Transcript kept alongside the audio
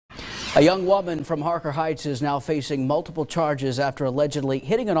A young woman from Harker Heights is now facing multiple charges after allegedly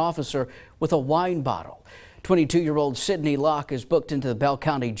hitting an officer with a wine bottle. 22-year-old Sydney Locke is booked into the Bell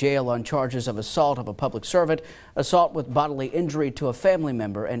County Jail on charges of assault of a public servant, assault with bodily injury to a family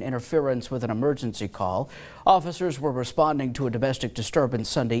member, and interference with an emergency call. Officers were responding to a domestic disturbance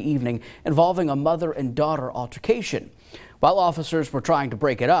Sunday evening involving a mother and daughter altercation. While officers were trying to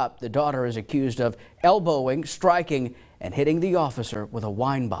break it up, the daughter is accused of elbowing, striking, and hitting the officer with a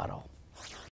wine bottle.